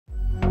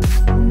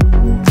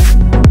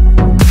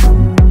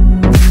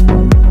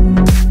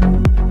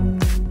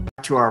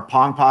to our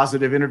Pong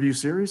Positive interview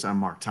series. I'm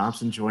Mark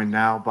Thompson, joined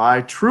now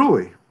by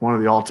truly one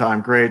of the all-time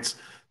greats,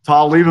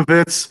 Tahl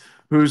Leibovitz,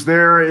 who's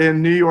there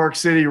in New York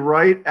City,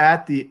 right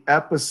at the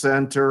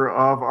epicenter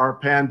of our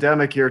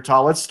pandemic here.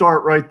 Tahl, let's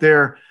start right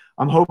there.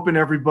 I'm hoping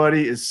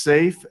everybody is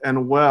safe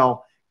and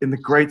well in the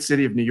great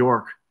city of New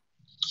York.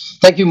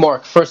 Thank you,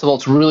 Mark. First of all,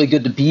 it's really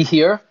good to be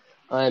here.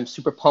 I'm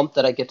super pumped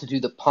that I get to do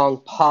the Pong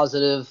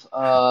Positive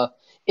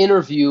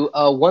interview.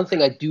 One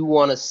thing I do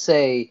want to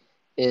say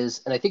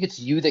is, and I think it's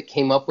you that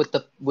came up with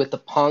the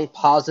Pong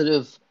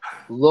Positive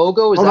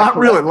logo. Is well, that not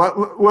correct?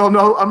 really. Well,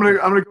 no. I'm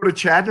gonna go to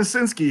Chad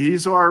Nasinski.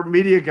 He's our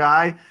media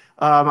guy.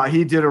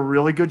 He did a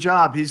really good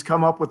job. He's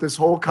come up with this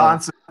whole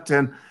concept,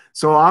 and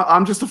so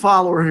I'm just a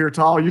follower here,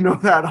 Tahl. You know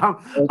that.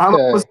 I'm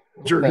a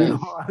soldier. You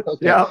know?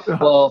 Okay. Yeah.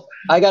 Well,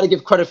 I got to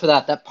give credit for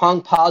that. That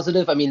Pong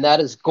Positive. I mean, that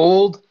is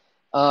gold.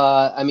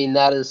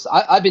 That is.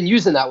 I've been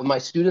using that with my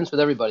students, with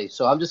everybody.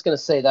 So I'm just gonna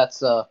say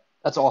that's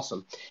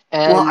awesome.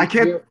 And well, I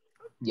can't.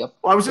 Yep.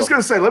 Well, I was just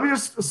going to say, let me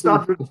just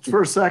stop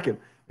for a second,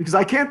 because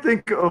I can't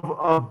think of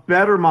a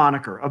better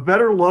moniker, a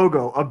better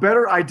logo, a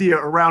better idea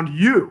around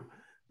you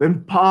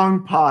than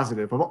Pong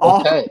Positive. Of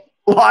all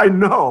I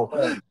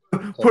know,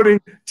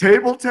 putting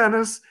table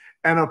tennis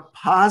and a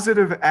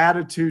positive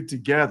attitude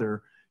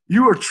together,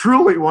 you are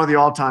truly one of the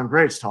all-time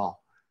greats,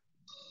 Tahl.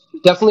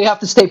 Definitely have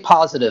to stay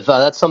positive.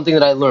 That's something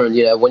that I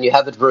learned. When you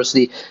have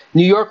adversity,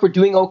 New York, we're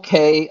doing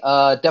okay.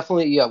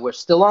 Definitely, we're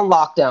still on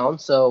lockdown,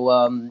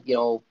 so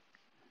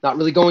not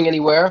really going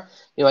anywhere.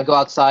 I go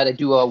outside. I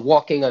do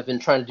walking. I've been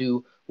trying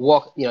to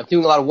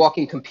doing a lot of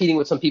walking, competing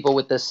with some people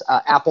with this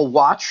Apple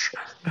Watch.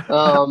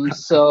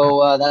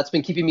 So that's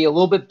been keeping me a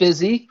little bit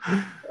busy.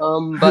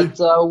 But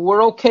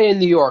we're okay in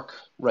New York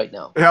right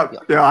now.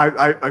 Yeah.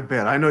 I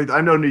bet. I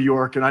know New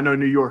York, and I know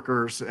New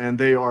Yorkers, and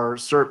they are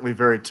certainly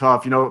very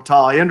tough.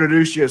 Tahl, I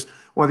introduced you as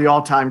one of the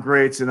all-time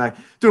greats, and I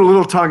do a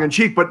little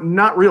tongue-in-cheek, but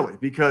not really,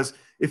 because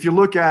if you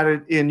look at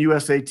it in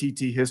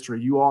USATT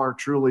history, you are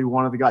truly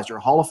one of the guys. You're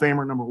a Hall of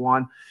Famer, number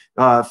one,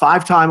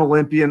 five-time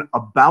Olympian,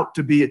 about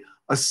to be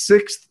a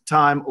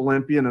sixth-time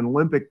Olympian, an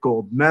Olympic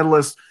gold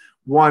medalist,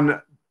 won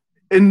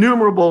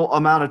innumerable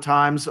amount of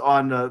times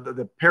on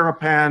the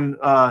Parapan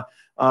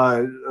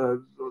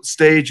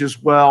stage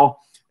as well.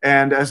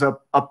 And as a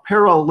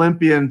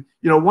Paralympian,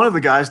 one of the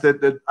guys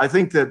that I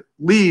think that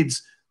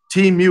leads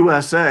Team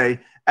USA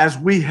as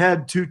we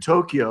head to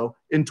Tokyo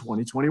in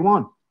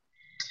 2021.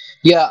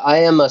 Yeah, I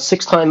am a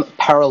six-time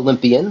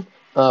Paralympian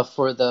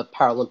for the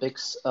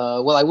Paralympics.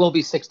 Well, I will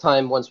be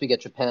six-time once we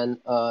get Japan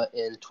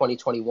in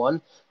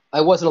 2021. I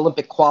was an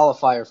Olympic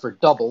qualifier for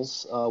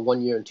doubles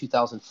 1 year in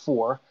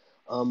 2004.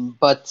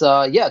 It's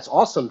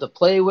awesome to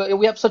play.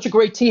 We have such a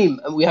great team,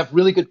 and we have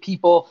really good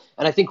people.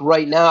 And I think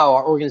right now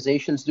our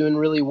organization's doing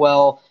really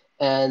well.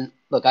 And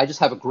look, I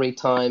just have a great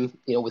time,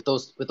 with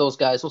those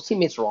guys. Those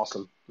teammates are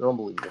awesome. They're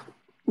unbelievable.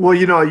 Well,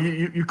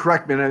 you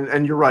correct me,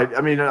 and you're right.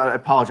 I mean, I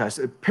apologize.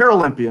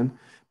 Paralympian,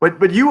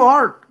 but you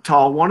are,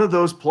 Tahl, one of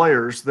those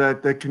players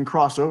that can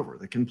cross over,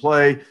 that can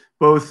play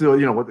both,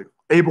 with the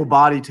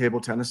able-bodied table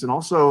tennis and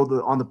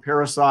also on the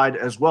para side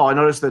as well. I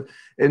noticed that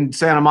in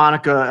Santa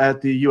Monica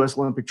at the U.S.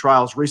 Olympic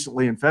trials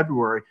recently in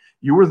February,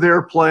 you were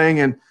there playing,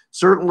 and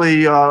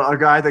certainly a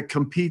guy that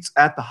competes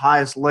at the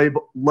highest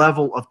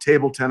level of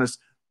table tennis,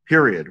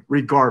 period,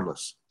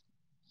 regardless.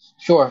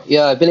 Sure.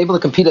 Yeah, I've been able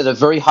to compete at a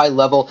very high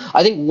level.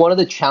 I think one of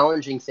the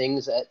challenging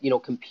things at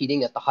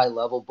competing at the high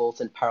level,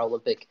 both in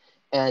Paralympic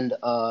and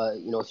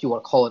if you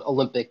want to call it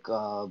Olympic,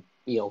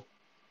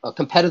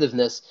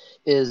 competitiveness,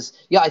 is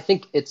I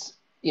think it's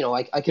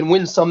I can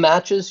win some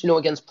matches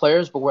against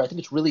players, but where I think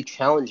it's really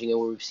challenging and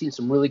where we've seen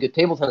some really good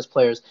table tennis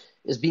players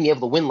is being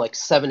able to win like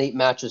 7-8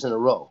 matches in a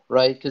row,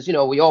 right? Because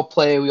we all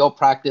play, we all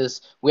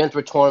practice, we enter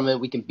a tournament,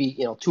 we can beat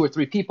 2 or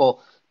 3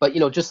 people, but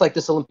just like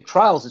this Olympic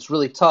trials, it's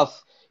really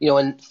tough.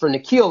 And for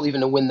Nikhil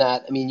even to win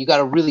that, I mean, you got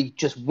to really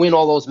just win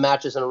all those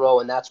matches in a row,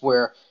 and that's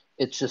where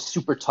it's just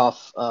super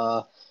tough.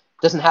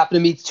 Doesn't happen to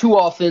me too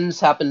often.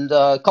 It's happened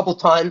a couple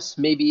times,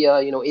 maybe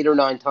 8 or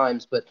 9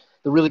 times, but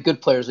the really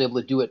good players are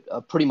able to do it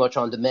pretty much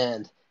on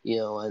demand,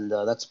 and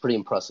that's pretty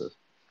impressive.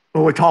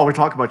 Well, we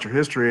talk about your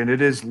history, and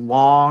it is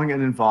long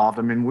and involved.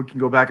 I mean, we can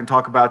go back and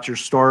talk about your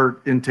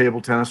start in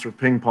table tennis or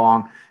ping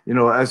pong,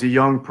 as a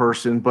young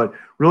person. But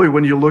really,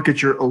 when you look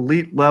at your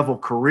elite level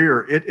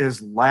career, it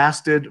has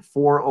lasted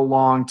for a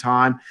long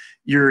time.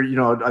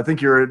 I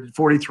think you're at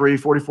 43,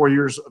 44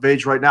 years of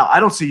age right now. I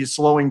don't see you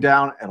slowing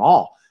down at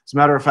all. As a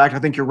matter of fact, I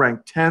think you're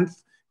ranked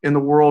 10th in the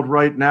world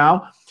right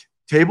now.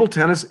 Table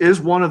tennis is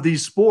one of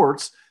these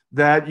sports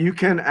that you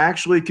can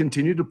actually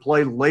continue to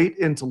play late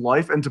into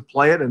life and to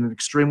play it at an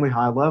extremely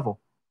high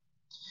level.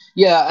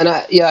 Yeah, and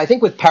I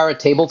think with para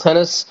table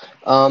tennis,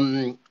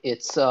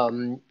 it's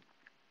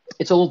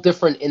a little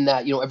different in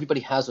that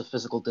everybody has a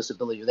physical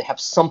disability, or they have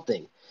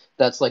something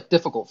that's like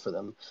difficult for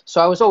them.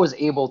 So I was always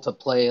able to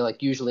play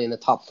like usually in the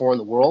top 4 in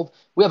the world.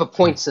 We have a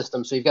point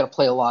system, so you've got to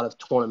play a lot of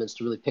tournaments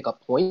to really pick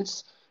up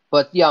points.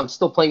 But yeah, I'm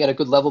still playing at a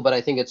good level, but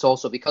I think it's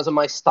also because of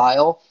my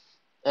style.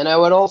 And I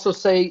would also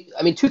say,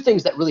 2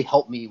 things that really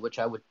help me, which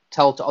I would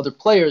tell to other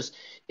players,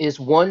 is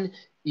one,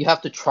 you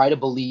have to try to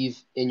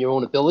believe in your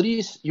own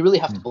abilities. You really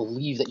have to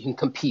believe that you can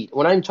compete.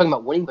 We're not even talking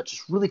about winning, but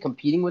just really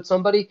competing with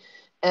somebody.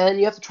 And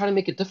you have to try to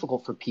make it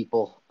difficult for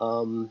people,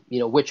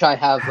 which I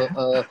have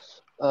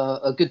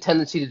a good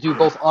tendency to do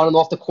both on and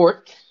off the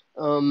court.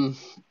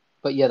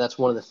 But yeah, that's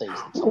one of the things.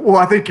 Well,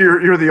 I think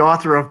you're the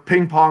author of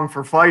Ping Pong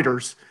for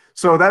Fighters.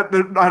 So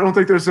I don't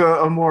think there's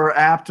a more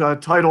apt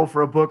title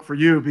for a book for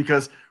you,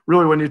 because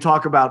really when you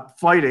talk about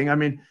fighting, I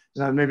mean,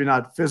 maybe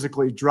not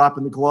physically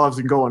dropping the gloves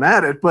and going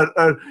at it, but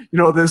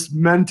this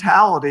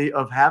mentality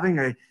of having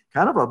a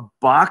kind of a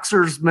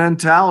boxer's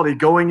mentality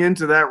going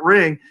into that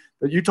ring,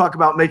 that you talk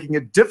about making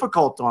it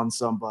difficult on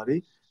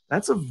somebody.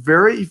 That's a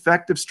very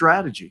effective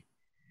strategy.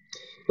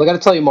 Well, I got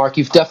to tell you, Mark,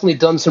 you've definitely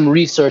done some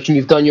research and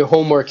you've done your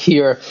homework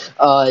here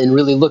in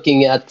really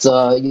looking at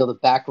the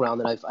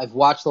background. And I've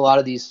watched a lot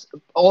of these,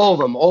 all of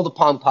them, all the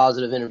Pong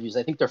Positive interviews.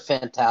 I think they're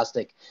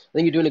fantastic. I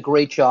think you're doing a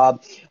great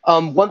job.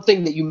 One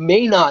thing that you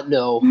may not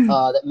know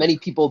that many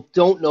people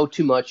don't know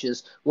too much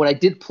is when I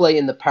did play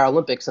in the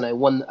Paralympics and I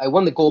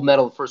won the gold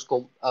medal, the first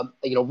gold,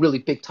 really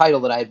big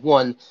title that I had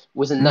won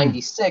was in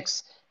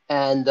 '96.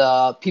 And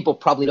people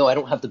probably know I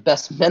don't have the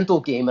best mental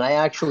game, and I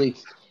actually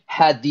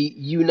had the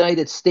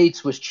United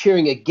States was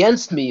cheering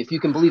against me, if you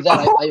can believe that.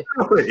 I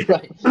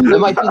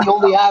might be the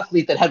only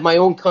athlete that had my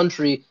own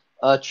country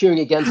cheering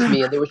against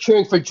me, and they were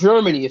cheering for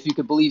Germany, if you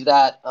could believe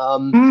that.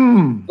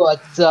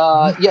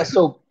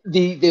 So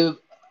the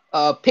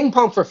Ping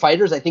Pong for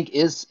Fighters, I think,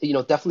 is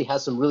definitely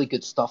has some really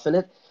good stuff in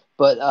it.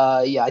 But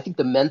I think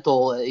the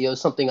mental is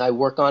something I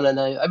work on, and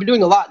I've been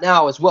doing a lot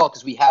now as well,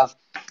 because we have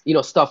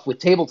stuff with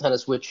table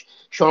tennis, which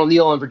Sean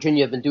O'Neill and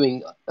Virginia have been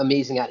doing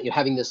amazing at.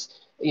 Having this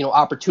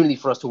opportunity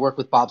for us to work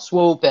with Bob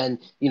Swope and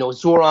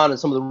Zoran and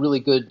some of the really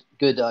good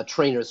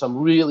trainers. So I'm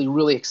really,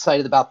 really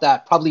excited about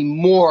that. Probably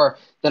more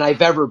than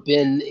I've ever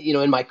been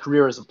in my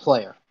career as a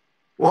player.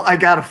 Well, I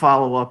got to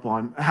follow up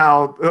on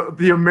how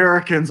the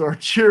Americans are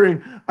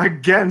cheering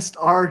against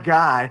our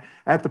guy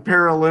at the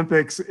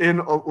Paralympics in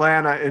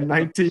Atlanta in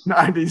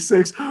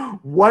 1996.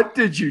 What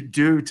did you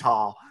do,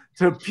 Tahl,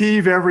 to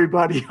peeve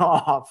everybody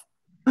off?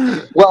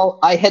 Well,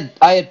 I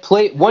had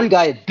played. One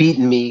guy had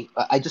beaten me.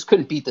 I just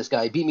couldn't beat this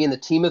guy. He beat me in the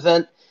team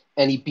event,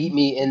 and he beat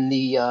me in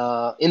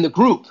the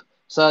group.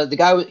 So the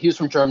guy, he was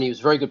from Germany. He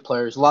was a very good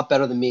player. He was a lot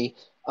better than me.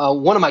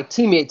 One of my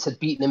teammates had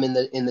beaten him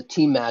in the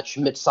team match,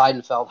 Mitch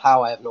Seidenfeld.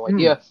 How, I have no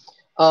idea.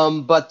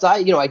 But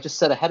I just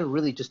said I had to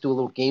really just do a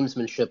little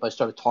gamesmanship. I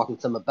started talking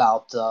to them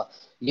about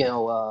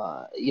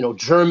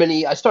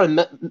Germany. I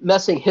started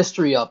messing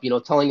history up,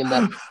 telling them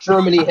that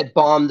Germany had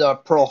bombed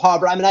Pearl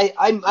Harbor. I mean,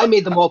 I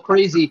made them all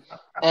crazy.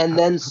 And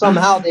then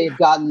somehow they had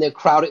gotten the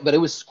crowd, but it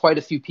was quite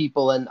a few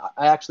people, and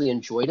I actually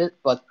enjoyed it.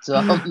 But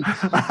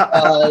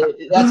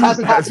that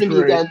hasn't happened to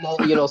me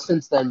again,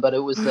 since then. But it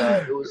was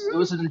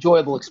an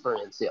enjoyable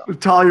experience. Yeah.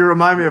 Tahl, you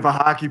remind me of a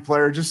hockey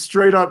player, just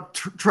straight up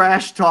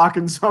trash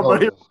talking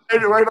somebody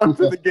right up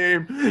to the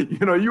game.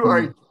 You are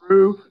a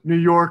true New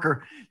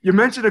Yorker. You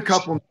mentioned a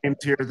couple names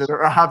here that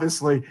are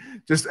obviously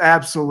just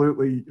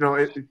absolutely,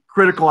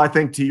 critical, I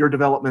think, to your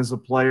development as a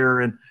player,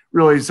 and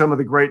really some of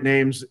the great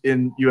names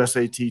in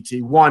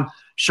USATT. One,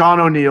 Sean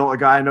O'Neill, a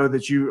guy I know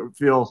that you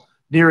feel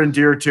near and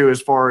dear to as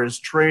far as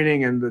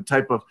training and the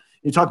type of,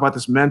 you talk about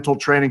this mental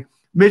training.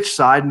 Mitch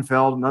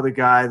Seidenfeld, another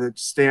guy that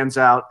stands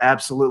out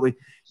absolutely.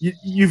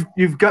 You've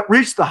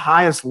reached the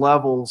highest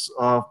levels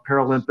of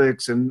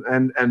Paralympics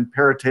and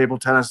para table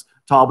tennis,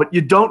 Tahl, but you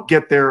don't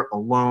get there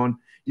alone.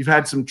 You've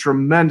had some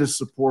tremendous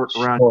support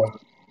around you.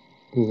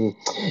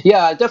 Mm-hmm.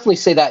 Yeah, I definitely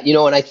say that,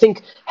 and I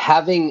think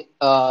having,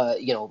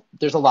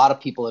 there's a lot of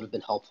people that have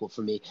been helpful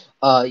for me.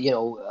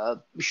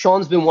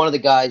 Sean's been one of the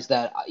guys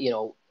that,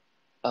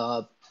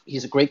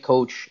 he's a great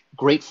coach,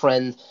 great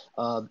friend.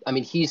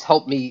 He's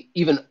helped me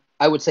even,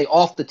 I would say,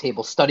 off the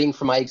table, studying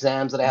for my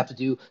exams that I have to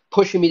do,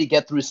 pushing me to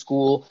get through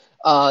school.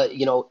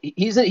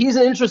 He's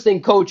an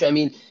interesting coach.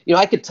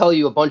 I could tell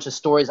you a bunch of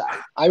stories.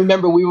 I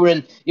remember we were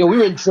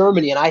in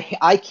Germany, and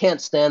I can't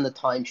stand the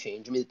time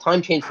change. The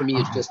time change for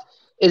me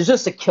is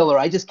just a killer.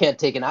 I just can't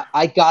take it.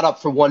 I got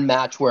up for one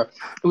match where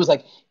it was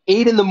like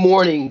 8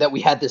 a.m. that we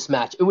had this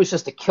match. It was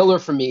just a killer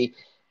for me.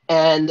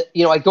 And,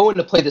 I go in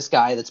to play this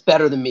guy that's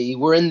better than me.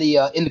 We're in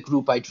the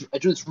group. I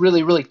drew this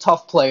really, really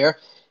tough player.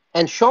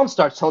 And Sean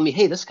starts telling me,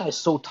 hey, this guy's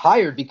so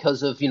tired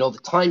because of, the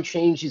time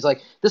change. He's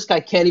like, this guy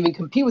can't even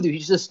compete with you.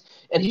 He's just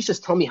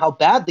telling me how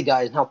bad the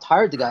guy is and how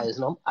tired the guy is.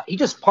 And he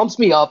just pumps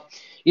me up.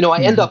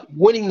 I end up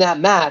winning that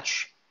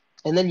match.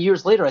 And then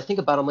years later, I think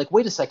about it, I'm like,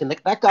 wait a second,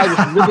 that guy was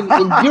living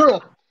in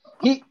Europe.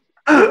 He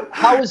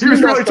was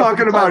really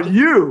talking about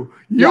you.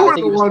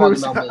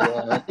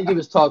 I think he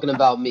was talking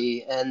about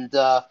me. And,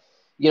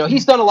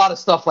 he's done a lot of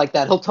stuff like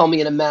that. He'll tell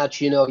me in a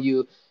match, we're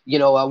going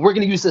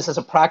to use this as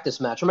a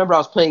practice match. I remember I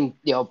was playing,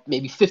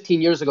 maybe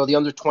 15 years ago, the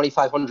under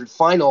 2,500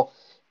 final,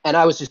 and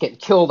I was just getting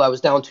killed. I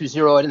was down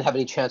 2-0. I didn't have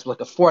any chance with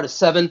like a 4 out of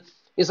 7.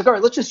 He's like, all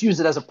right, let's just use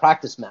it as a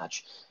practice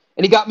match.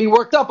 And he got me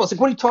worked up. I was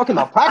like, what are you talking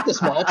about?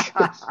 Practice match?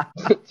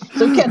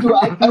 So he can't do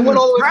it. I went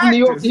all the way from New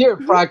York to Practice. here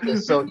to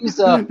practice. So he's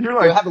You're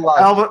like having a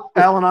lot.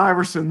 Allen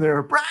Iverson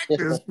there.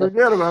 Practice.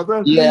 Forget about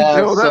that. Yeah,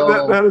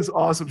 so That is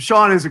awesome.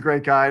 Sean is a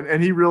great guy,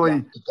 and he yeah, really,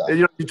 good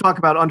guy. you talk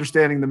about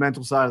understanding the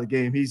mental side of the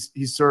game. He's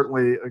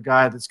certainly a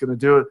guy that's going to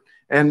do it,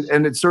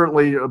 and it's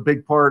certainly a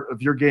big part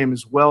of your game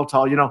as well,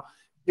 Tal.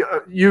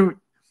 You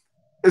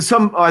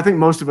I think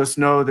most of us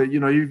know that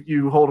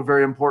you hold a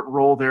very important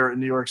role there in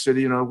New York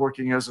City.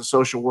 Working as a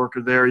social worker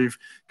there, you've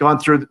gone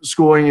through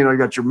schooling. You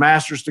got your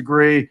master's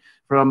degree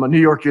from a New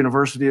York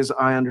university, as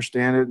I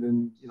understand it,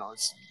 and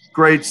it's a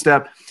great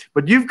step.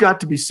 But you've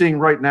got to be seeing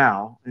right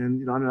now,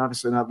 and I'm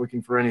obviously not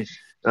looking for any.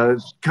 You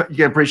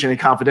can't appreciate any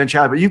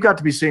confidentiality, but you've got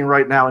to be seeing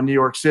right now in New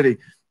York City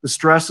the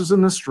stresses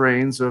and the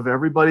strains of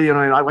everybody.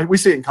 We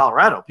see it in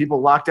Colorado, people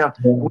locked down.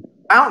 Yeah.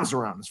 Mountains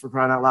around us, for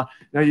crying out loud.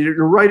 Now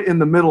you're right in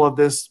the middle of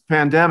this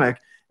pandemic,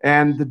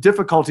 and the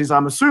difficulties,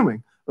 I'm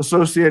assuming,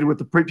 associated with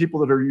the people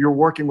that you're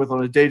working with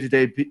on a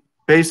day-to-day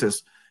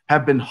basis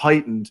have been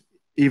heightened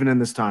even in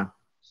this time.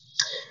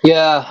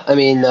 Yeah,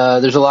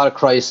 there's a lot of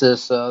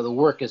crisis. The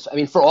work is,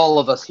 for all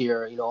of us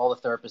here, all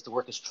the therapists, the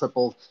work is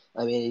tripled.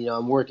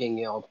 I'm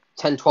working,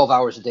 10, 12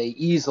 hours a day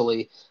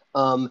easily.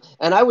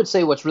 And I would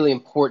say what's really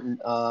important,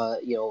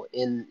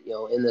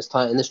 in this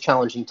time, in this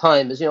challenging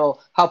time, is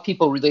how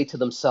people relate to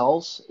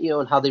themselves,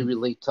 and how they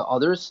relate to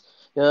others,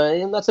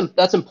 and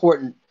that's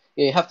important.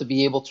 You have to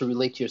be able to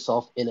relate to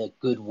yourself in a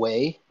good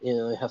way.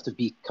 You have to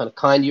be kind of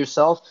kind to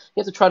yourself.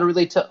 You have to try to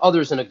relate to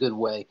others in a good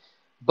way.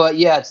 But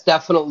yeah, it's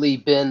definitely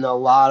been a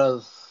lot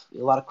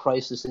of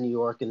crisis in New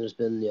York, and there's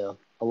been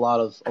a lot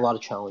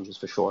of challenges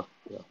for sure.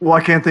 Yeah. Well,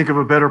 I can't think of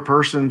a better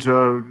person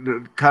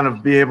to kind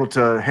of be able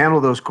to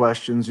handle those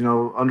questions,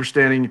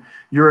 understanding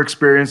your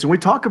experience. And we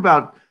talk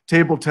about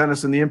table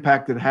tennis and the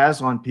impact it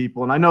has on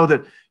people. And I know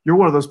that you're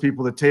one of those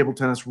people that table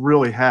tennis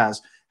really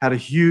has had a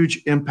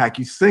huge impact.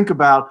 You think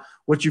about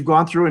what you've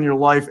gone through in your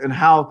life and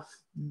how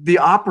the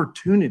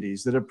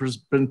opportunities that have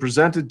been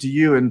presented to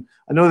you. And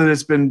I know that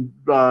it's been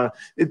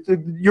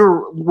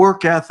your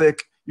work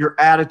ethic, your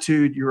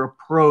attitude, your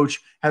approach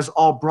has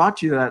all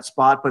brought you to that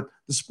spot. But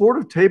the sport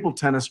of table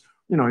tennis,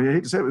 you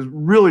hate to say it, was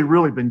really,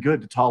 really been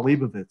good to Tahl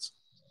Leibovitz.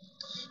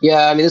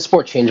 Yeah, this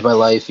sport changed my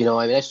life.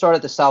 I started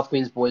at the South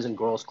Queens Boys and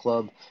Girls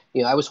Club.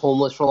 I was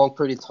homeless for a long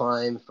period of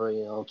time,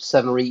 for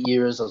 7 or 8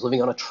 years. I was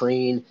living on a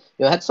train.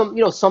 I had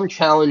some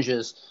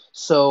challenges.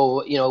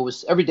 So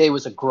every day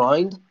was a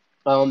grind.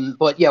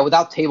 But yeah,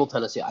 without table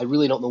tennis, I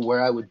really don't know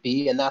where I would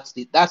be, and that's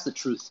the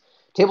truth.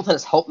 Table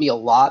tennis helped me a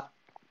lot.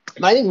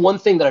 And I think one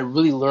thing that I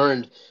really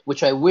learned,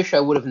 which I wish I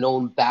would have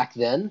known back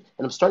then,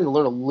 and I'm starting to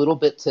learn a little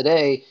bit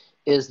today,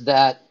 is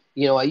that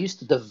I used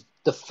to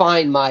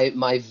define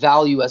my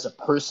value as a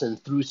person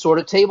through sort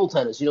of table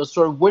tennis,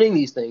 sort of winning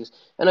these things,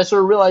 and I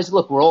sort of realized,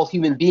 look, we're all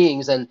human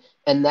beings, and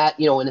that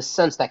in a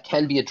sense that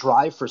can be a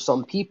drive for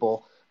some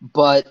people,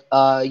 but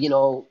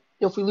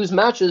if we lose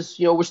matches,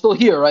 we're still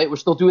here, right? We're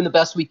still doing the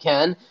best we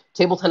can.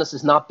 Table tennis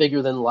is not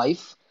bigger than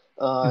life.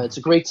 It's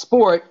a great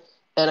sport,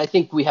 and I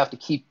think we have to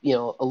keep,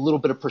 a little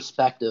bit of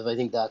perspective. I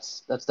think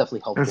that's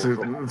definitely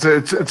helpful.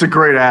 It's a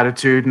great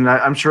attitude, and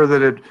I'm sure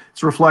that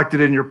it's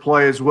reflected in your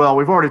play as well.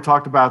 We've already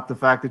talked about the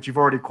fact that you've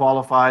already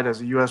qualified as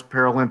a U.S.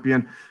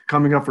 Paralympian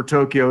coming up for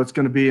Tokyo. It's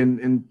going to be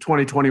in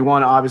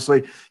 2021,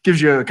 obviously.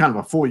 Gives you kind of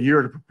a full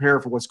year to prepare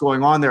for what's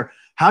going on there.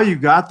 How you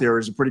got there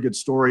is a pretty good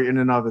story in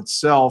and of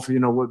itself,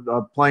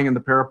 with playing in the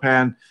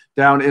Parapan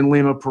down in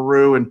Lima,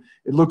 Peru. And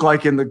it looked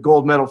like in the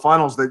gold medal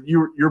finals that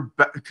you're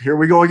here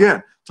we go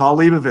again. Tahl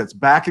Leibovitz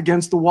back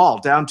against the wall,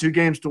 down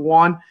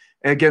 2-1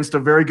 against a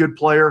very good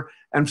player.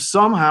 And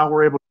somehow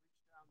we're able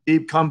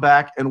to come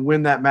back and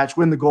win that match,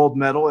 win the gold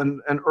medal,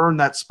 and earn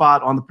that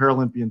spot on the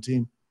Paralympian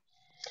team.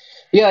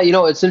 Yeah,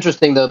 it's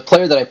interesting. The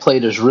player that I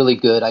played is really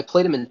good. I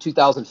played him in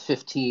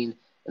 2015,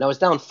 and I was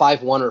down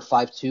 5-1 or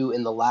 5-2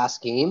 in the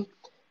last game.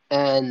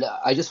 And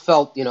I just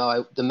felt,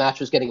 the match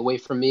was getting away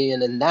from me.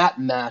 And in that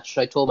match,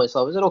 I told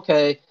myself, is it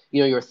okay?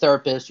 You're a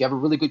therapist. You have a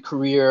really good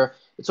career.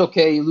 It's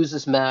okay. You lose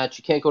this match.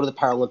 You can't go to the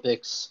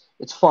Paralympics.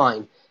 It's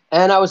fine.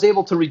 And I was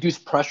able to reduce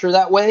pressure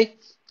that way.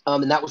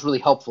 And that was really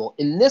helpful.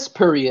 In this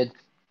period,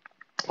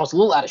 I was a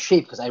little out of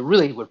shape because I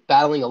really was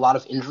battling a lot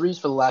of injuries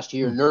for the last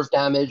year, nerve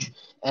damage,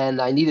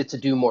 and I needed to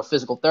do more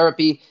physical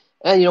therapy.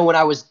 And, when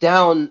I was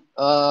down,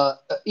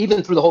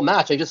 even through the whole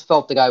match, I just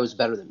felt the guy was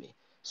better than me.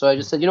 So I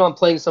just said, I'm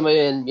playing somebody,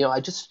 and,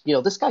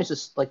 this guy's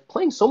just like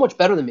playing so much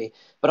better than me.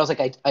 But I was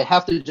like, I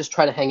have to just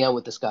try to hang out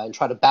with this guy and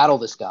try to battle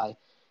this guy.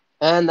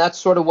 And that's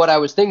sort of what I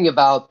was thinking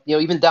about,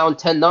 even down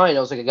 10-9, I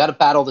was like, I got to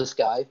battle this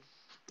guy.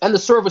 And the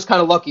serve was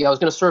kind of lucky. I was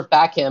going to serve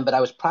backhand, but I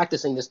was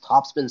practicing this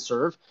topspin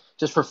serve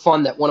just for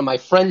fun that one of my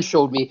friends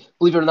showed me,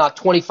 believe it or not,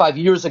 25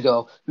 years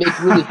ago, make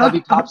really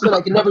heavy topspin.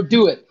 I could never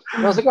do it.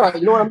 And I was like, all right,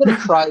 you know what? I'm going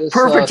to try this.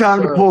 Perfect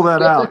time to pull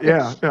that out.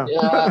 Yeah.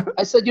 Yeah.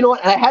 I said, you know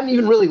what? And I hadn't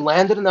even really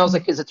landed. And I was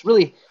like, because it's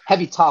really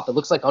heavy top. It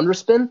looks like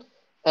underspin.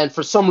 And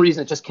for some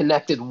reason, it just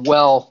connected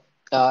well.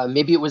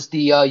 Maybe it was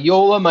the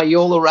my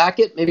Yola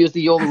racket. Maybe it was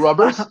the Yola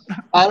rubbers.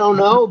 I don't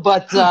know.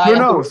 But who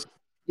knows?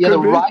 Yeah, the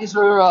Could be.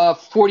 riser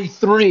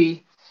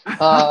 43.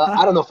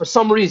 I don't know, for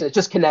some reason it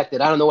just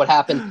connected. I don't know what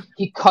happened.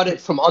 He cut it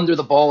from under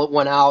the ball. It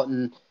went out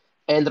and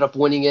ended up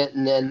winning it.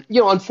 And then,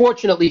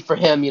 unfortunately for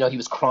him, he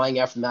was crying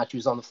after the match. He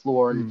was on the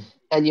floor, and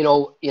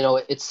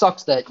it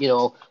sucks that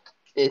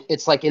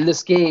it's like in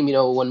this game,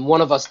 when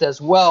one of us does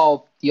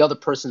well, the other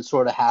person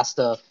sort of has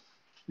to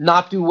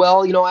not do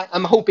well.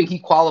 I'm hoping he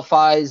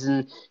qualifies,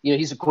 and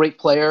he's a great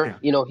player.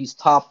 Yeah. He's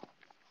top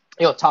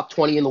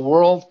 20 in the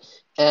world,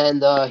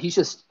 and he's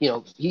just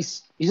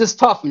he's just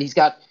tough, and he's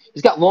got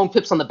long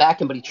pips on the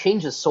back end, but he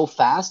changes so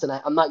fast, and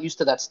I'm not used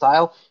to that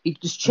style. He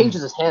just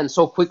changes his hand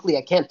so quickly,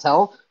 I can't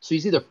tell. So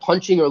he's either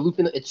punching or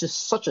looping. It's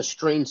just such a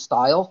strange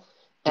style,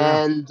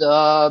 and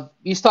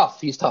he's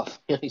tough. He's tough.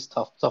 He's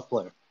tough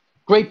player.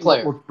 Great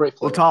player. Great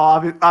player. Well,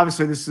 Tahl,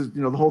 obviously this is,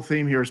 the whole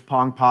theme here is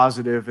Pong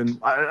positive. And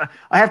I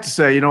have to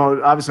say,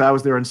 obviously I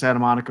was there in Santa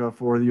Monica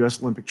for the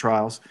U.S. Olympic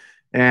trials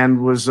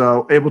and was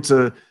able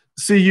to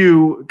see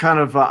you kind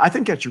of, I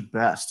think, at your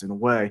best in a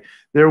way.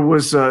 There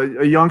was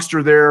a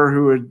youngster there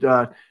who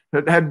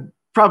had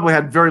probably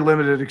had very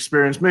limited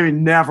experience, maybe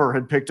never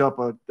had picked up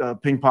a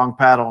ping pong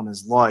paddle in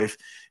his life.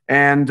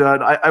 And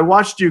I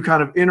watched you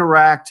kind of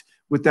interact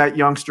with that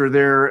youngster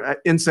there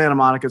in Santa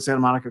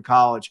Monica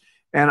College.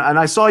 And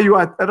I saw you,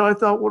 and I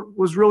thought what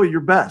was really your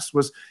best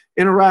was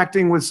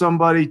interacting with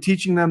somebody,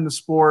 teaching them the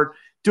sport,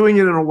 doing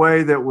it in a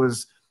way that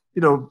was,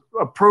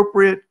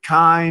 appropriate,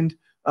 kind.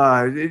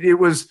 It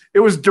was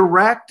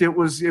direct. It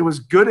was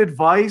good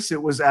advice.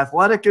 It was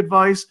athletic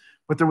advice,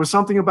 but there was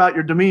something about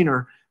your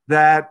demeanor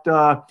that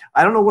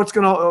I don't know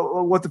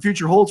what the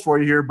future holds for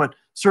you here, but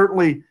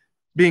certainly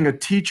being a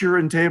teacher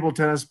in table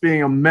tennis,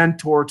 being a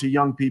mentor to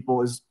young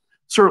people is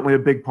certainly a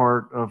big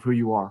part of who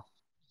you are.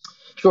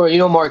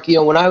 Sure, Mark.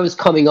 When I was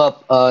coming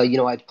up, I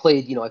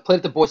played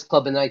at the boys'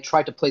 club, and I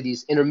tried to play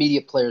these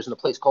intermediate players in a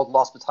place called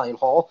Lost Battalion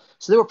Hall.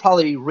 So they were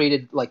probably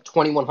rated like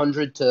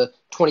 2,100 to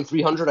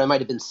 2,300. I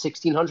might have been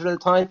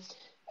 1,600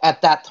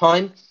 at that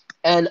time,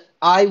 and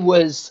I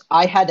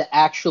had to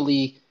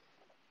actually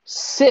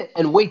sit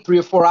and wait 3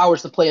 or 4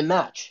 hours to play a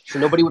match. So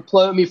nobody would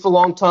play with me for a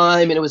long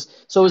time, and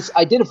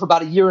I did it for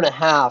about a year and a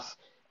half.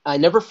 I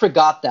never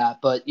forgot that.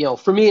 But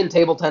for me in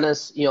table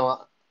tennis,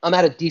 I'm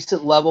at a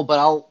decent level, but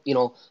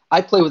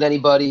I play with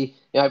anybody.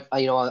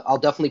 I'll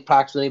definitely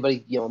practice with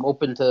anybody. I'm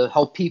open to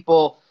help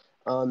people,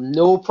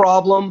 no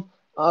problem,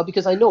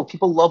 because I know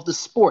people love the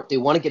sport. They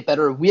want to get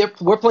better. We're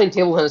playing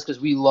table tennis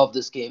because we love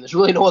this game. There's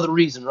really no other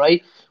reason,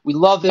 right? We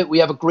love it. We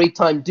have a great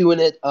time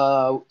doing it.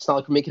 It's not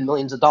like we're making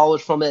millions of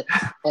dollars from it,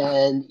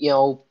 and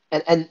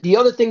And the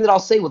other thing that I'll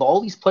say with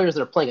all these players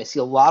that are playing, I see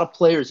a lot of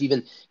players,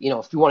 even,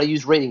 if you want to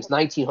use ratings,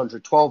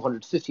 1,900,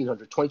 1,200,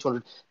 1,500,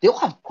 2,200, they all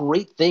have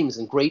great things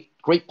and great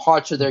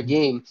parts of their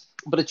game,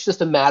 but it's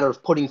just a matter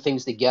of putting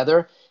things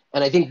together.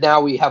 And I think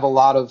now we have a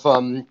lot of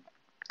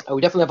we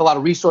definitely have a lot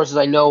of resources.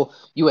 I know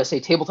USA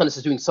Table Tennis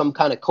is doing some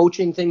kind of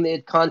coaching thing they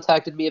had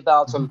contacted me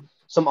about,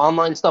 some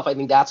online stuff. I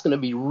think that's going to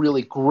be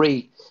really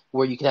great,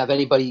 where you can have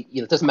anybody,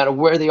 it doesn't matter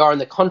where they are in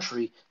the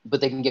country,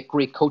 but they can get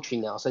great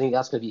coaching now. So I think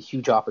that's going to be a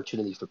huge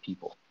opportunity for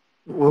people.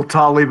 Well,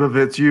 Tahl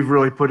Leibovitz, you've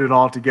really put it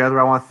all together.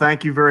 I want to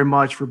thank you very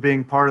much for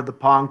being part of the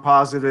Pong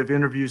Positive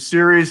interview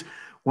series. I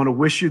want to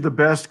wish you the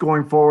best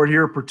going forward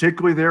here,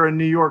 particularly there in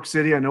New York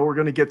City. I know we're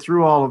going to get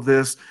through all of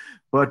this,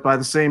 but by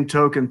the same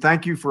token,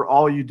 thank you for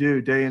all you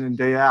do day in and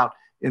day out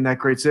in that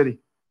great city.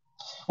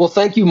 Well,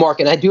 thank you, Mark.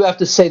 And I do have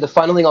to say, the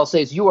final thing I'll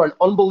say is you are an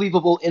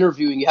unbelievable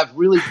interview, and you have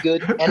really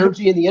good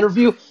energy in the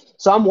interview.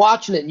 So I'm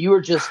watching it, and you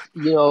are just,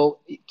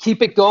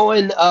 keep it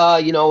going.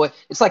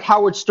 It's like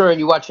Howard Stern.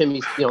 You watch him,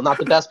 he's, not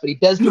the best, but he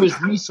does do his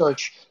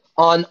research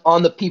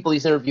on the people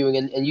he's interviewing.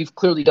 And you've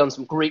clearly done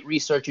some great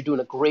research. You're doing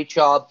a great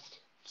job.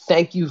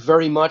 Thank you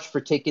very much for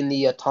taking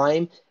the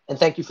time. And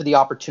thank you for the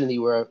opportunity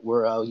where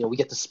we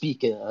get to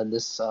speak in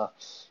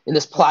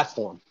this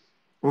platform.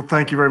 Well,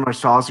 thank you very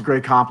much, Tahl. It's a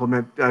great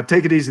compliment.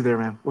 Take it easy there,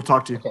 man. We'll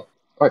talk to you. Okay. All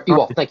right. Be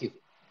well. Thank you.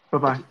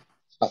 Bye-bye.